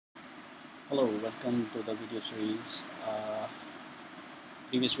Hello, welcome to the video series.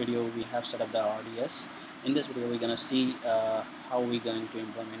 Previous video we have set up the RDS. In this video we're gonna see how we're going to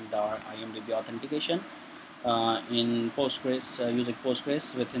implement our IMDb authentication in Postgres using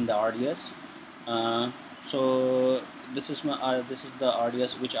Postgres within the RDS. Uh, so this is the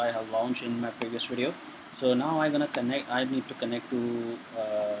RDS which I have launched in my previous video. So now I'm gonna connect. I need to connect to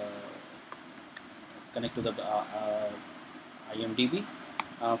the IMDb.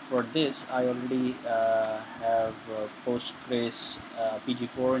 For this, I already have Postgres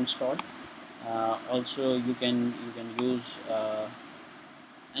PG4 installed. Also, you can use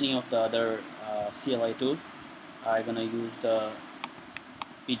any of the other CLI tool. I'm gonna use the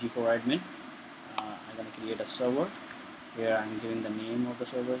PG4 admin. I'm gonna create a server. Here I'm giving the name of the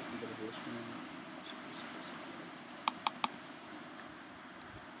server, either host name.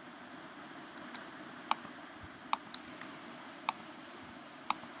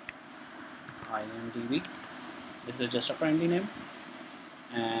 IMDb. This is just a friendly name,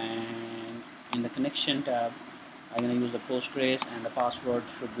 and in the connection tab I'm gonna use the Postgres, and the password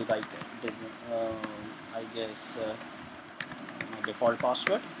should be like I guess my default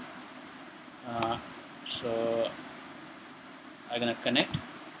password. So I'm gonna connect.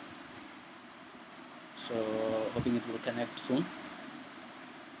 So hoping it will connect soon.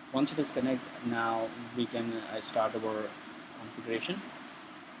 Once it is connected, now we can start our configuration.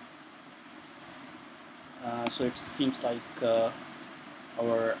 So it seems like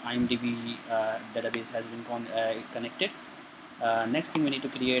our IMDb database has been connected. Next thing, we need to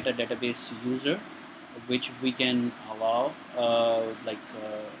create a database user which we can allow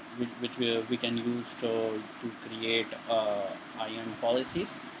which we can use to create IAM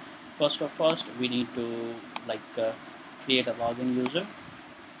policies. First, we need to create a login user.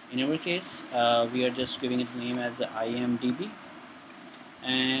 In our case, we are just giving it name as IMDb.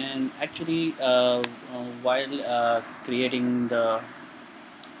 And actually, while creating the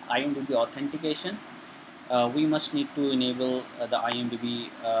IMDb authentication, we must need to enable the IMDb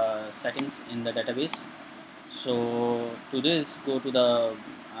settings in the database. So to this, go to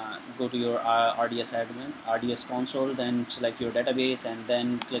your RDS admin, RDS console, then select your database, and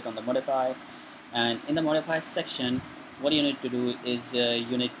then click on the modify. And in the modify section, what you need to do is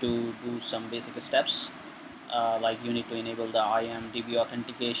you need to do some basic steps. Like you need to enable the IMDb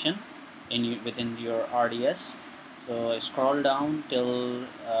authentication within your RDS. So scroll down till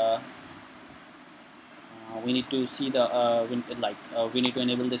we need to see the we need to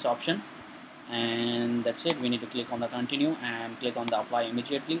enable this option, and that's it. We need to click on the continue and click on the apply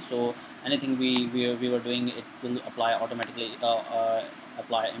immediately. So anything we were doing, it will apply automatically,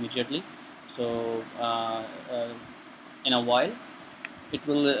 apply immediately. So in a while it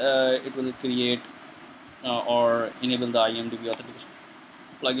will create or enable the IMDb authentication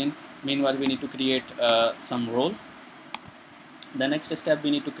plugin. Meanwhile, we need to create some role. The next step, we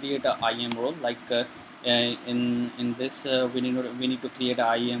need to create a IAM role. In this, we need to create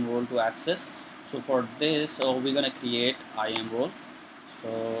a IAM role to access. So for this, we're gonna create IAM role.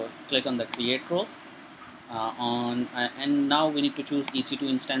 So click on the create role. And now we need to choose EC2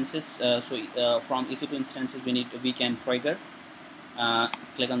 instances. From EC2 instances, we can trigger.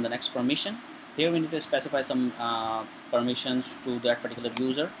 Click on the next permission. Here we need to specify some permissions to that particular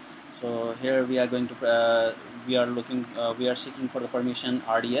user. So here we are going to we are seeking for the permission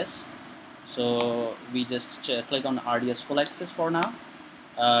RDS. So we just click on RDS full access for now.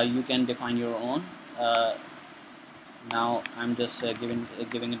 You can define your own. Now I'm just giving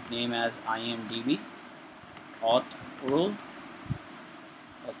it name as IMDb auth role.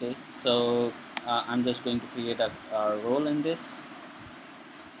 Okay, so I'm just going to create a role in this.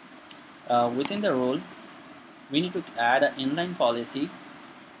 Within the role, we need to add an inline policy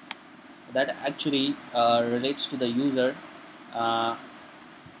that actually relates to the user, we're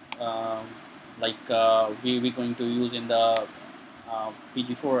going to use in the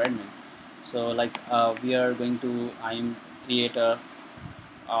PG4 admin. So we are going to create a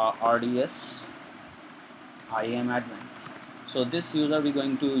RDS IAM admin. So this user we're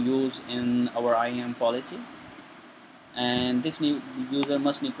going to use in our IAM policy, and this new user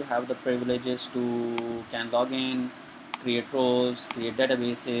must need to have the privileges to can log in, create roles, create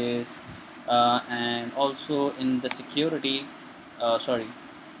databases, and also in the security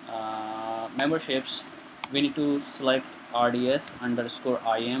memberships, we need to select RDS underscore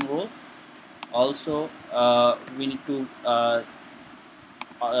IAM role. Also we need to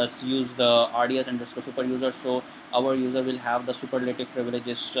use the RDS underscore super user, so our user will have the superlative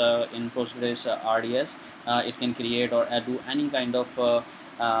privileges in Postgres RDS. It can create or do any kind of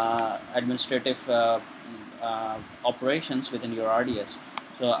administrative operations within your RDS.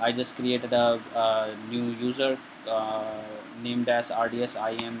 So I just created a new user named as RDS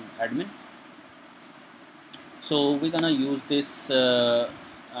IAM admin. So we're gonna use this.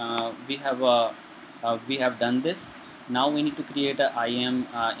 We have done this. Now we need to create a IAM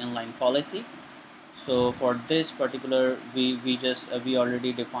inline policy. So for this particular, we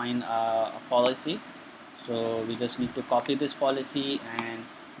already define a policy. So we just need to copy this policy and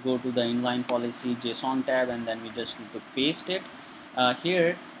go to the inline policy JSON tab, and then we just need to paste it.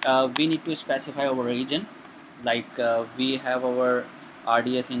 Here we need to specify our region. Like we have our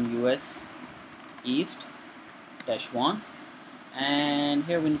RDS in US East -1, and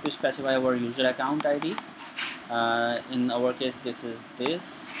here we need to specify our user account ID. In our case, this is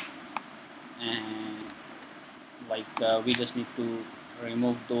this, and like we just need to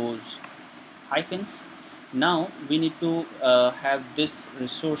remove those hyphens. Now we need to have this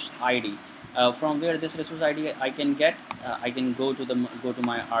resource ID. From where this resource ID I can get, I can go to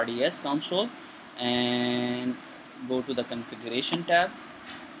my RDS console and go to the configuration tab.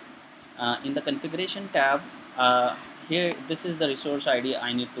 In the configuration tab, here this is the resource ID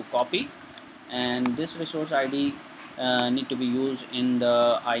I need to copy, and this resource ID need to be used in the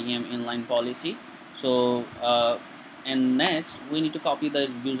IAM inline policy. So and next we need to copy the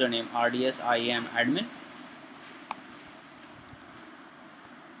username RDS IAM admin.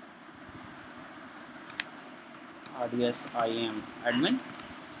 RDS IAM admin,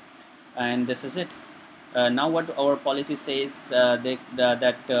 and this is it. Now what our policy says,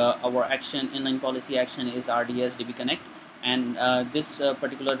 that our action inline policy action is RDS DB connect, and this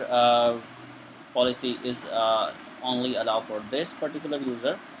particular policy is only allow for this particular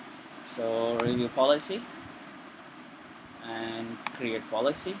user. So review policy and create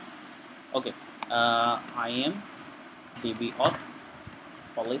policy. Okay, IAM DB auth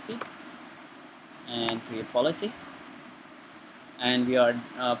policy and create policy, and we are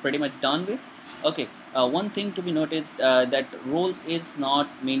pretty much done with. Okay, one thing to be noticed, that roles is not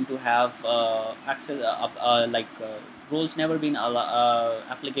meant to have access, roles never been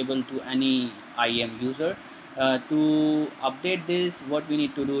applicable to any IAM user. To update this, what we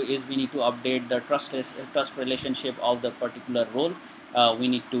need to do is we need to update the trust relationship of the particular role. We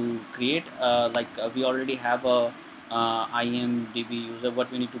need to create, we already have a IAM DB user. What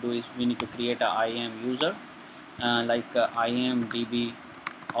we need to do is we need to create a IAM user, IAM DB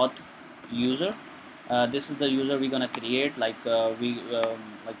auth user. This is the user we're gonna create.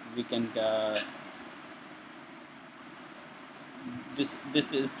 We can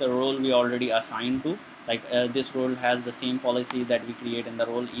this is the role we already assigned to. This role has the same policy that we create in the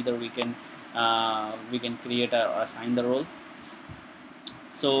role. Either we can create or assign the role.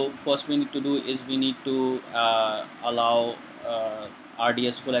 So first we need to do is we need to allow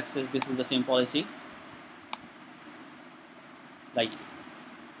RDS full access. This is the same policy, like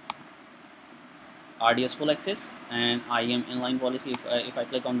RDS full access and IAM inline policy. If I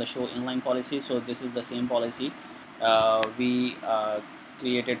click on the show inline policy, so this is the same policy we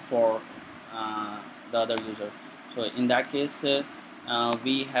created for the other user. So in that case,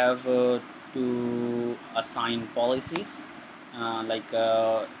 we have to assign policies,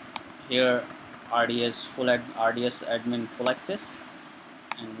 here RDS admin full access,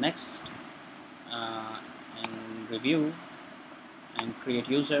 and next and review and create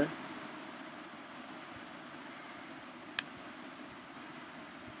user.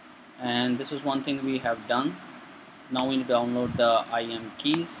 And this is one thing we have done. Now we need to download the IAM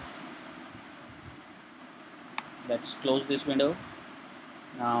keys. Let's close this window.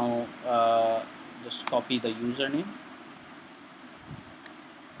 Now just copy the username.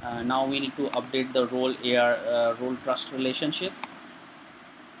 Now we need to update the role trust relationship.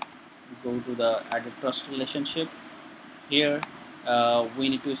 Go to the added trust relationship. Here we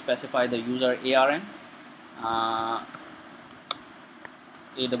need to specify the user ARN,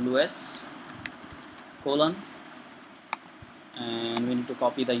 AWS : and we need to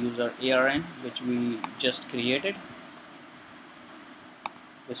copy the user ARN which we just created.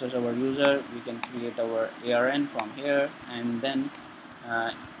 This is our user. We can create our ARN from here, and then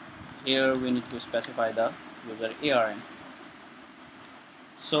here we need to specify the user ARN.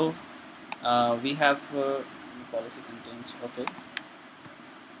 So we have policy contains, okay,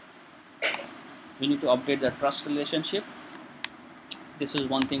 we need to update the trust relationship. This is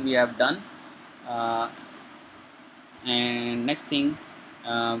one thing we have done. And next thing,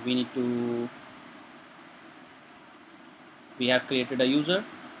 we have created a user.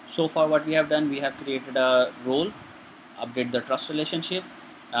 So far what we have done, we have created a role, update the trust relationship,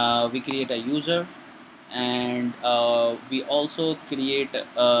 we create a user, and we also create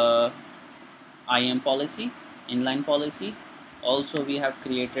a IAM policy, inline policy, Also, we have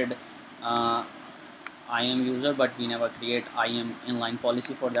created IAM user, but we never create IAM inline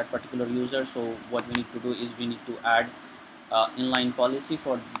policy for that particular user. So what we need to do is we need to add inline policy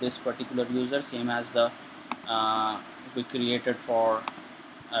for this particular user, same as the we created for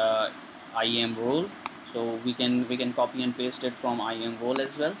uh, IAM role. So we can copy and paste it from IAM role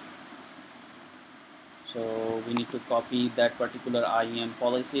as well. So we need to copy that particular IAM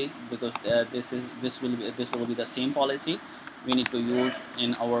policy, because this will be the same policy we need to use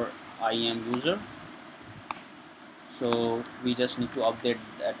in our IAM user. So we just need to update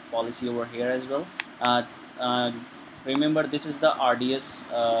that policy over here as well. uh, uh, Remember, this is the RDS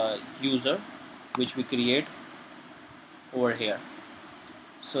user which we create over here.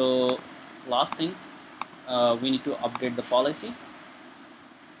 So last thing, we need to update the policy,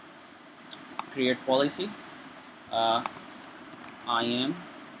 create policy, uh, IAM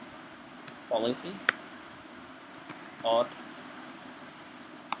policy dot.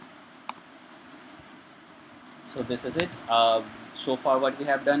 So this is it. So far what we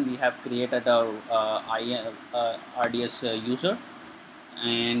have done, we have created a IAM, RDS user,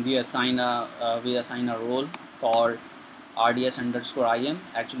 and we assign a role called RDS underscore IAM.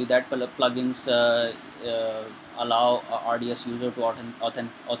 Actually, that plugins allow RDS user to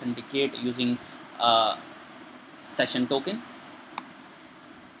authenticate using session token.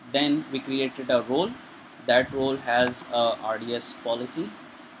 Then we created a role. That role has a RDS policy,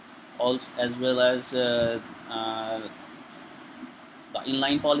 also as well as uh, the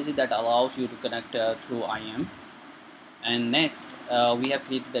inline policy that allows you to connect through IAM. And next, we have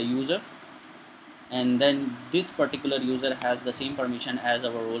created the user, and then this particular user has the same permission as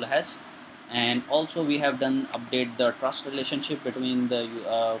our role has. And also we have done update the trust relationship between the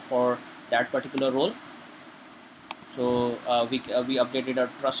for that particular role. So we updated our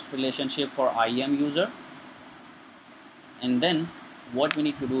trust relationship for IAM user. And then what we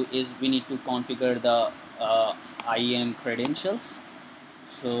need to do is we need to configure the IAM credentials.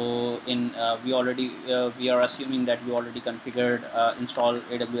 So in we are assuming that we already configured install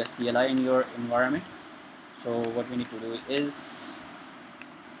AWS CLI in your environment. So what we need to do is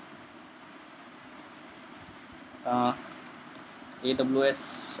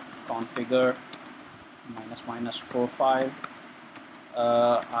AWS configure -- profile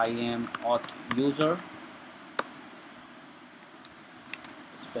IAM auth user,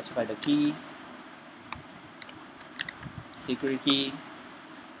 specify the key, secret key,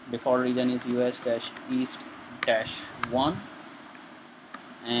 default region is US-East-1,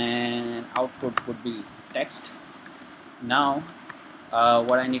 and output would be text. Now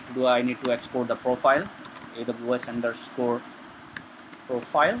what I need to do, I need to export the profile. AWS underscore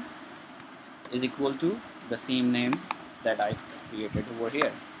profile is equal to the same name that I created over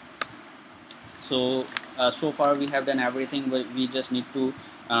here. So so far we have done everything, but we just need to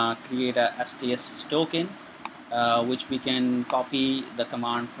create a STS token, which we can copy the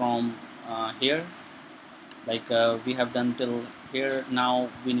command from here. Like we have done till here. Now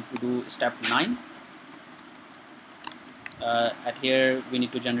we need to do step 9. At here we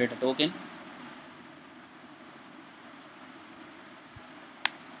need to generate a token.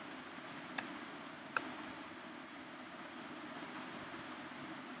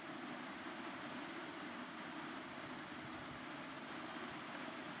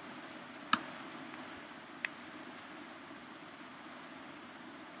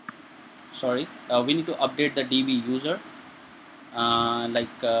 Sorry, we need to update the DB user.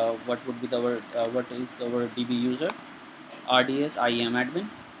 What would be what is our DB user? RDS IAM admin.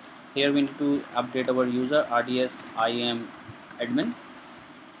 Here we need to update our user RDS IAM admin.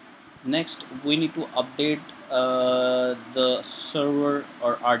 Next, we need to update the server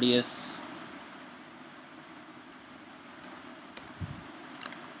or RDS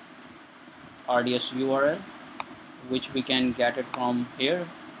URL, which we can get it from here.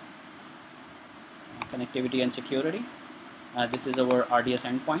 Connectivity and security. This is our RDS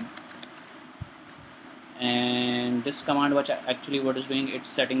endpoint, and this command, which actually what is doing, it's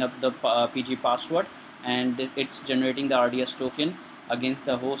setting up the PG password, and it's generating the RDS token against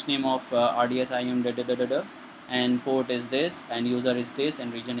the host name of RDS IAM and port is this, and user is this,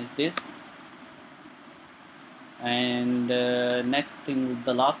 and region is this. And next thing,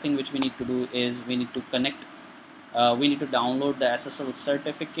 the last thing which we need to do is we need to connect. We need to download the SSL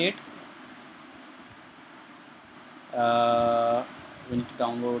certificate. We need to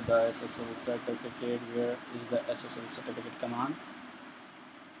download the SSL certificate. Where is the SSL certificate command?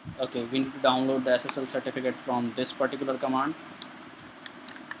 Okay, we need to download the SSL certificate from this particular command.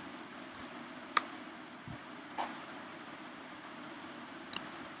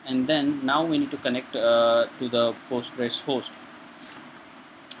 And then now we need to connect to the Postgres host.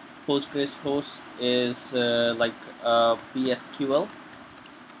 Postgres host is PSQL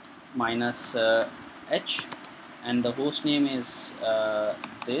minus H, and the host name is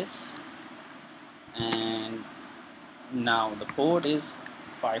this, and now the port is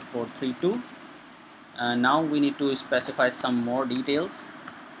 5432. Now we need to specify some more details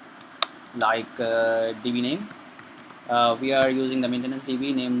like DB name. We are using the maintenance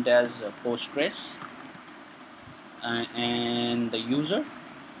DB named as Postgres, and the user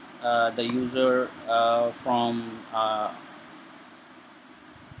from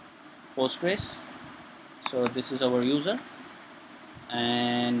Postgres. So this is our user,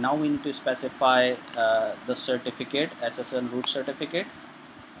 and now we need to specify the certificate, SSL root certificate,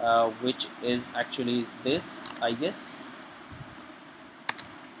 which is actually this, I guess,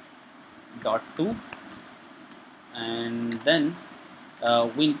 .2, and then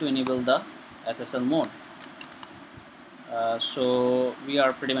we need to enable the SSL mode. So we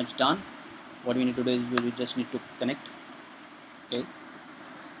are pretty much done. What we need to do is we just need to connect. Okay,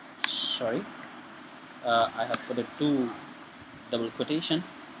 sorry, I have put it to double quotation.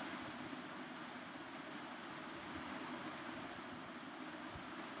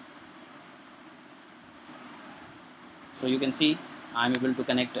 So you can see I'm able to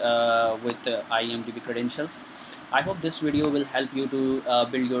connect with IAM DB credentials. I hope this video will help you to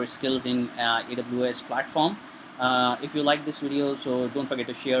build your skills in AWS platform. If you like this video, so don't forget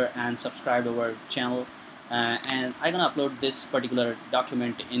to share and subscribe to our channel. And I'm gonna upload this particular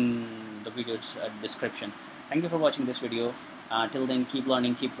document in the video's description. Thank you for watching this video. Till then, keep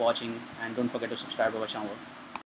learning, keep watching, and don't forget to subscribe to our channel.